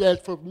 Amen. I had to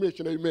ask for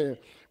permission. Amen.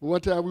 But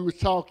one time we was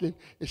talking,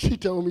 and she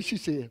told me, she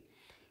said,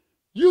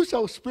 "You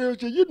so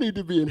spiritual, you need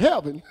to be in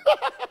heaven."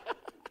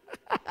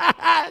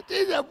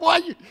 She said, "Boy,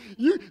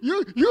 you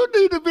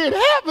need to be in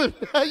heaven.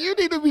 You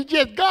need to be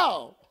just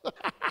God."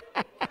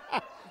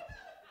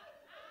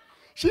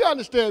 She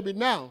understands me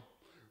now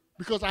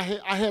because I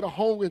had a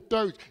hunger and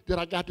thirst that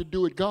I got to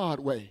do it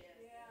God's way.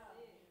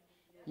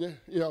 Yeah,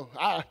 you know,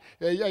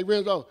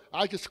 Renzo,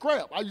 I could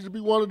scrap. I used to be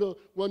one of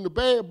the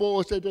bad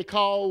boys that they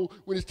call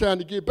when it's time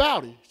to get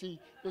bowdy. See, you know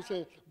what I'm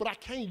saying? But I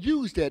can't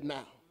use that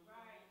now.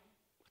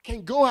 I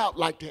can't go out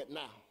like that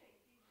now.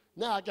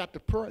 Now I got to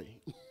pray.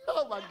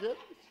 Oh my goodness.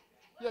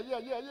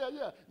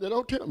 Yeah. Now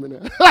don't tell me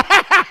now.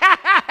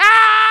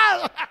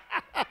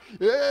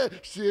 Yeah,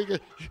 see,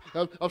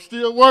 I'm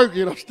still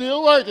working. I'm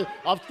still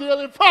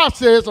in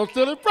process. Now.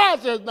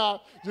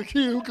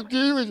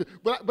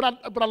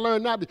 But I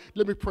learned now.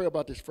 Let me pray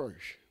about this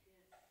first.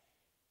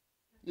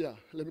 Yeah,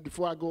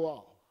 before I go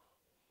off.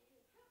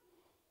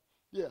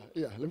 Yeah.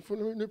 Let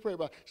me pray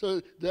about it.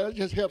 So that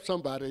just help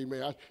somebody,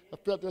 amen. I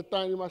felt that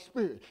thing in my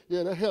spirit.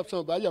 Yeah, that helps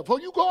somebody. Yeah,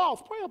 before you go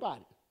off, pray about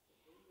it.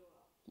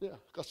 Yeah,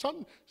 because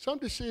some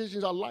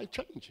decisions are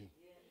life-changing.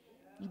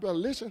 You better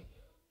listen.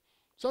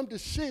 Some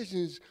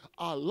decisions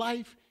are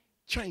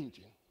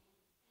life-changing.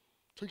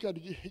 So you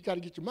got to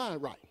get your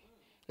mind right.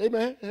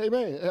 Amen.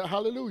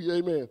 Hallelujah.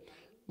 Amen.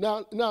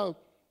 Now, I'm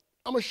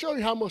going to show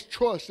you how much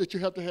trust that you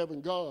have to have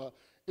in God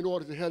in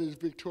order to have this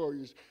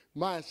victorious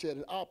mindset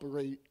and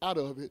operate out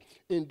of it.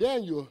 In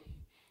Daniel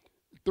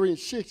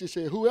 3:6, it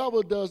says,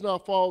 "Whoever does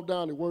not fall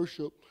down and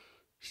worship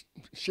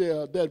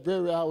shall that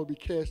very hour be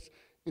cast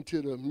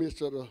into the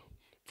midst of the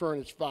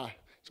furnace fire."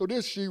 So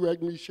this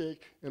Shadrach, Meshach,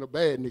 and a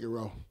bad nigga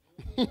roll.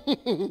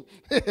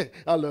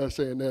 I love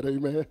saying that,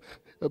 amen.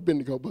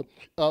 Abednego, but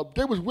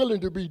they was willing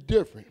to be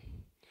different.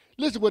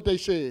 Listen what they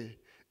said.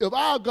 If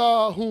our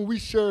God whom we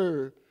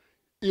serve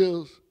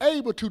is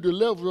able to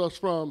deliver us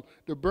from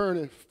the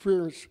burning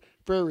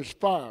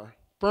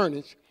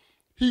furnace,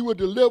 he will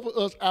deliver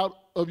us out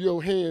of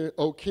your hand,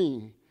 O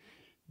king.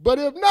 But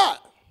if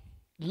not,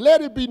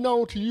 let it be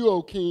known to you,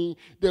 O king,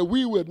 that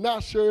we will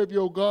not serve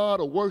your God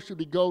or worship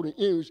the golden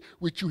image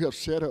which you have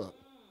set up.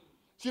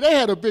 See, they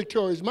had a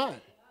victorious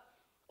mind.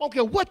 I don't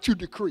care what you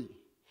decree.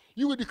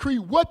 You would decree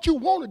what you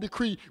want to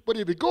decree, but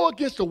if it go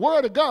against the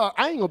word of God,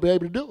 I ain't going to be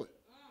able to do it.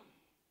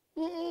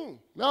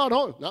 No,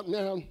 don't. Not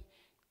now.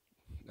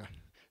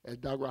 As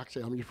Doc Rock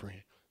said, I'm your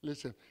friend.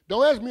 Listen,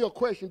 don't ask me a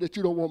question that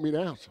you don't want me to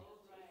answer.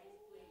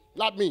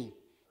 Not me.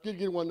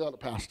 Get one of the other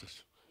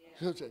pastors.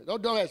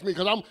 Don't ask me,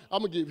 because I'm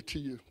going to give it to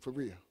you for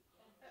real.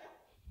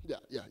 Yeah.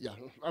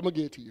 I'm going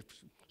to give it to you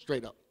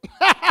straight up.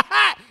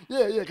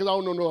 Yeah, because I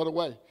don't know no other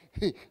way.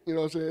 You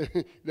know what I'm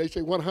saying? They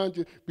say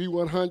 100, be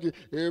 100.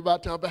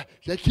 Everybody talk about,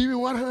 say, keep it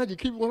 100,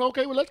 keep it 100.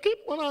 Okay, well, let's keep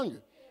it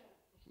 100.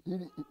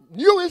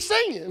 You ain't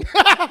singing.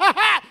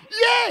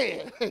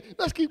 Yeah,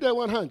 let's keep that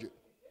 100.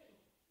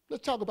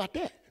 Let's talk about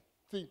that.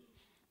 See,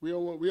 we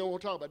don't want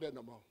to talk about that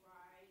no more.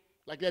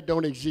 Like that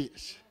don't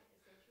exist.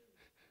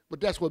 But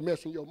that's what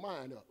messing your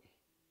mind up.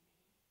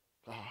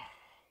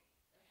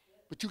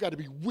 But you got to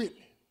be willing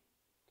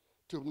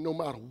to, no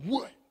matter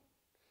what,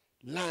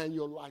 line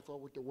your life up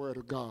with the word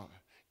of God.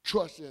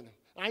 Trust in him.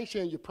 I ain't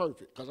saying you're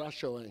perfect, because I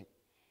sure ain't.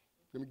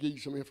 Let me give you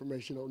some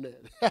information on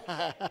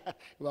that.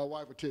 My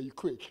wife will tell you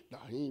quick, nah,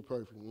 he ain't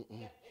perfect.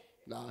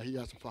 Nah, he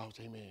got some faults,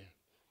 amen.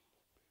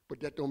 But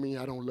that don't mean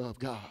I don't love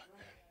God.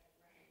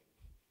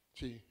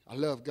 See, I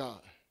love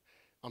God.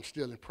 I'm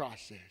still in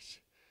process.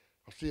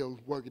 I'm still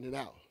working it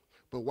out.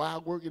 But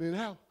while working it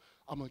out,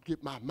 I'm going to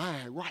get my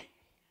mind right.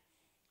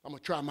 I'm going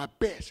to try my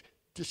best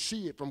to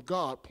see it from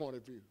God's point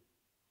of view.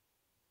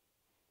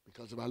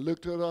 Because if I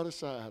look to the other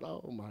side,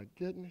 oh my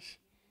goodness.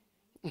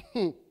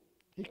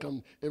 He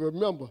come, and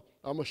remember,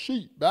 I'm a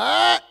sheep.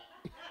 Back.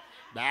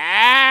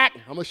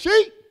 I'm a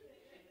sheep.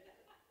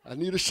 I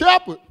need a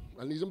shepherd.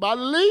 I need somebody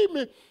to lead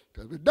me.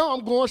 Because if not,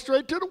 I'm going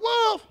straight to the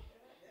wolf.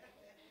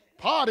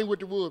 Partying with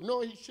the wolf.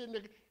 No, he's sitting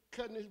there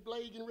cutting his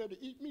blade and ready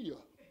to eat me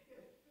up.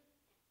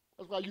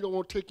 That's why you don't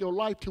want to take your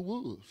life to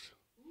wolves.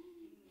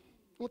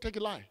 You want to take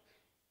your life.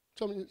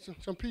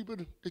 Some people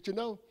that you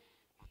know,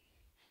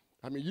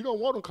 I mean, you don't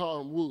want to call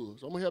them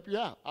wolves. I'm going to help you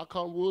out. I'll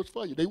call them wolves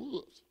for you. They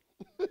wolves.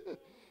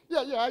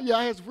 Yeah,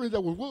 I had some friends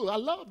that were wolves. I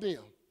love them. Yeah.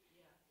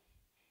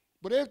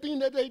 But everything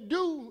that they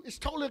do is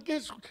totally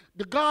against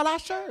the God I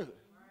serve. Right.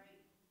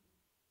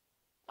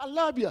 I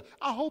love you.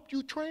 I hope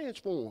you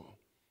transform.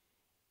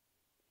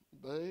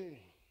 But hey,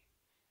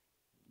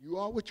 you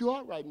are what you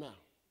are right now.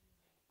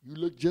 You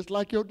look just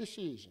like your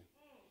decision.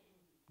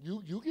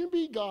 You can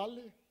be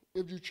godly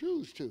if you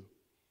choose to,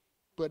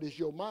 but it's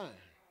your mind.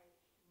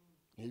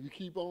 And you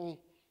keep on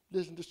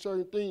listening to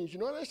certain things. You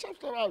know, there's some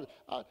stuff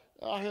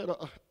I had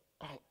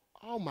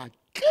oh my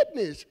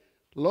goodness,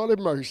 Lord have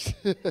mercy.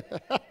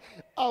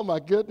 Oh my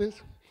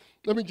goodness.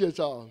 Let me just,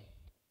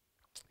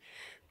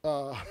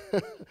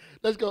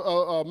 let's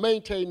go,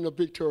 maintaining a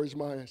victorious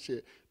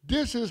mindset.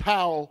 This is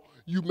how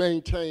you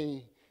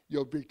maintain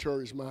your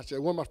victorious mindset.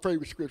 One of my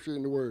favorite scriptures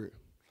in the Word.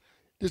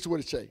 This is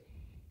what it says.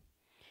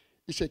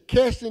 It said,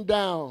 casting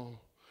down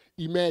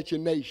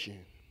imagination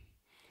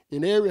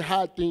in every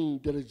high thing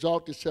that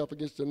exalts itself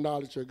against the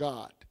knowledge of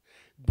God.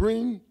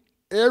 Bring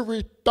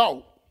every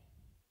thought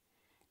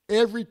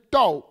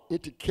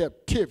into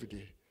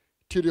captivity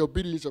to the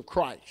obedience of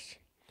Christ.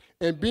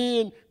 And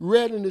being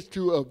readiness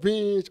to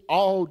avenge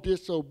all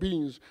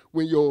disobedience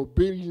when your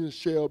obedience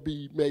shall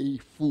be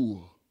made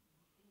full.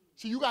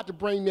 So you got to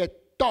bring that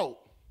thought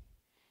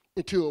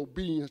into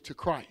obedience to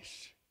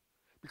Christ.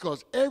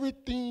 Because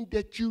everything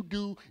that you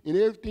do and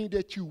everything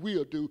that you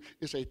will do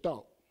is a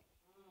thought.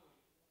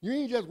 You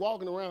ain't just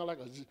walking around like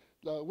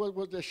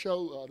what's that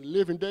show, The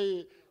Living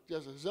Dead,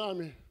 just a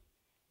zombie.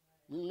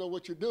 You know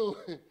what you're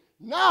doing.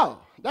 No,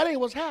 that ain't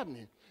what's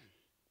happening.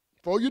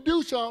 Before you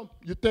do something,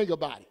 you think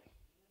about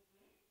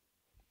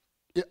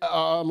it.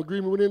 I'm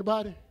agreeing with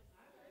anybody?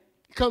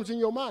 It comes in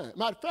your mind.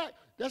 Matter of fact,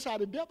 that's how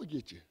the devil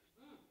gets you.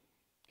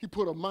 He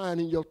put a mind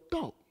in your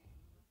thought.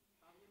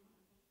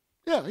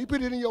 Yeah, he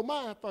put it in your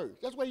mind first.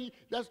 That's where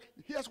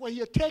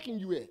he attacking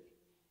you at.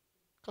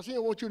 Because he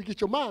don't want you to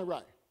get your mind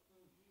right.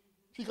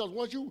 See, because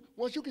once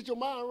you get your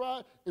mind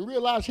right and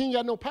realize he ain't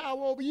got no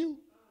power over you,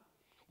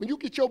 when you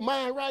get your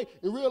mind right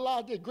and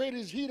realize that greater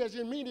is he that's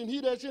in me than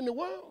he that's in the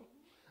world,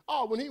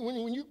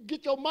 when you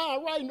get your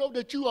mind right and know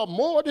that you are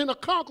more than a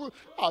conqueror,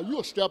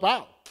 you'll step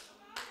out.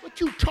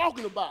 What you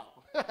talking about?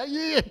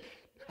 Yeah.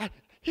 I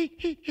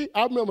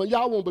remember,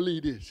 y'all won't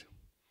believe this,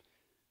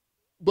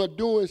 but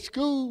during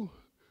school,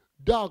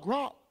 Doc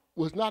Rock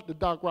was not the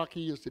Doc Rock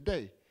he is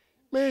today.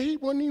 Man, he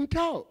wouldn't even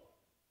talk.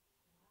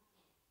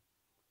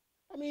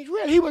 I mean,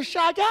 he was a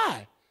shy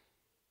guy.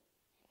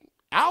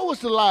 I was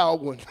the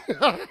loud one.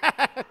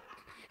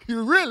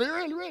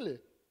 Really.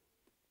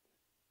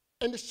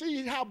 And to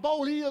see how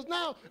bold he is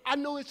now, I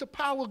know it's the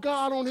power of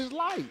God on his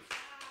life.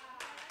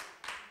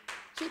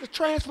 See the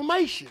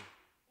transformation.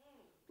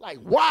 Like,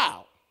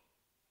 wow.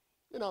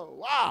 You know,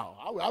 wow,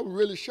 I was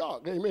really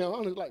shocked. Amen. I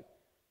was like,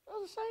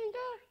 that's the same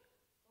guy?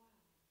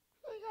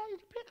 Same guy I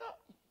used to pick up?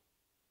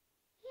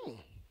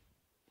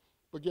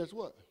 But guess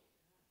what?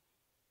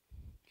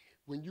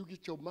 When you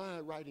get your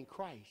mind right in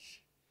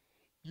Christ,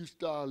 you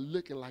start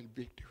looking like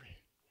victory.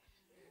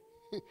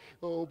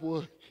 Oh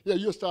boy, yeah,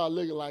 you'll start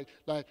looking like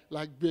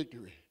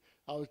victory.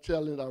 I was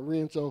telling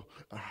Renzo,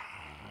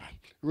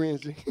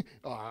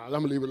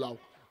 let me leave it alone.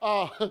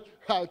 I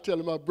was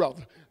telling my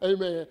brother,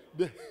 amen.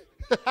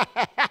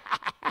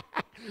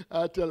 I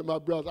was telling my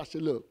brother, I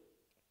said, look,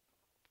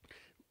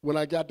 when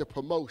I got the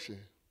promotion,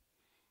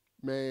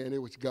 man,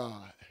 it was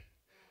God.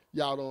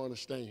 Y'all don't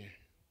understand.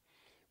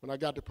 When I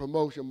got the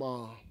promotion,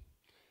 Mom,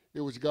 it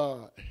was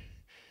God.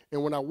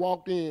 And when I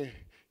walked in,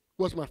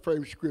 what's my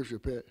favorite scripture,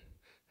 Pat?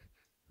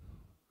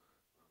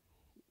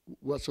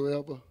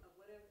 Whatsoever you do in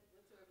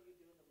the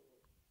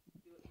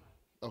Lord, do it.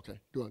 Okay,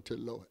 do it unto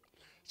the Lord.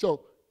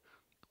 So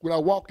when I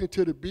walked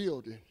into the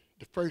building,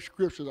 the first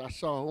scriptures I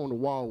saw on the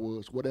wall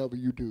was, whatever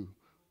you do,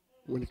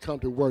 when it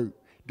comes to work,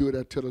 do it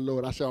unto the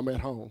Lord. I said, I'm at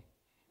home.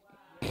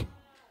 Wow.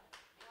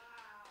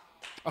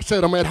 I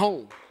said, I'm at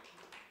home.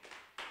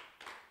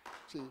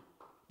 See,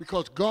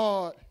 because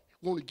God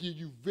wants to give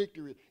you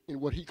victory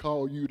in what he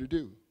called you to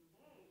do.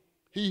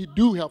 He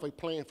do have a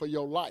plan for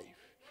your life.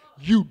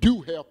 You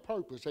do have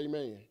purpose,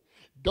 amen.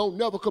 Don't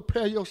never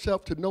compare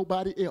yourself to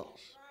nobody else.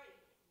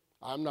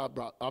 I'm not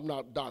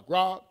Doc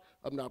Rock.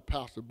 I'm not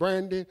Pastor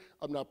Brandon.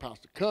 I'm not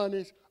Pastor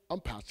Cunnings. I'm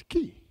Pastor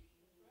Key.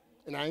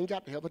 And I ain't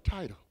got to have a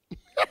title.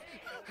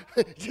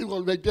 Just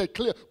want to make that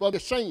clear. But I'm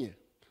just saying,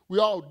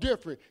 we're all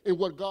different in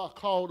what God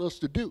called us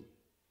to do.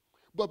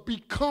 But be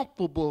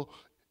comfortable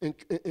and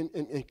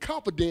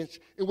confidence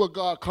in what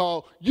God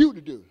called you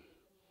to do.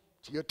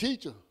 She's a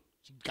teacher.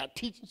 She got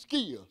teaching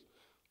skills.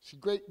 She's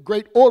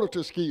great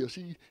orator skills.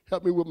 She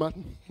helped me with my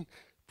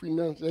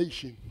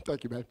pronunciation.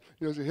 Thank you, man.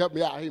 You know, she helped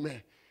me out,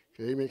 amen.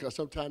 Amen, because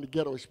sometimes the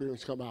ghetto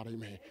experience come out,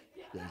 amen.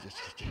 Yeah,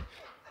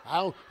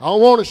 I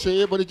don't want to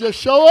say it, but it just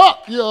show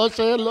up. You know what I'm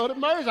saying? Lord of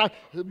mercy.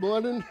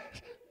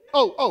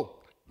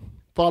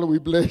 Father, we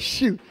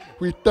bless you.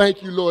 We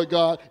thank you, Lord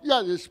God. You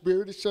got this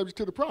spirit is subject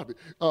to the prophet.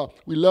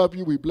 We love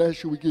you. We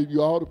bless you. We give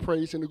you all the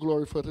praise and the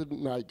glory for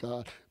tonight,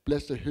 God.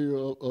 Bless the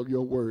hearer of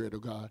your word, oh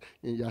God.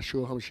 In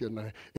Yahshua HaMashiach's name.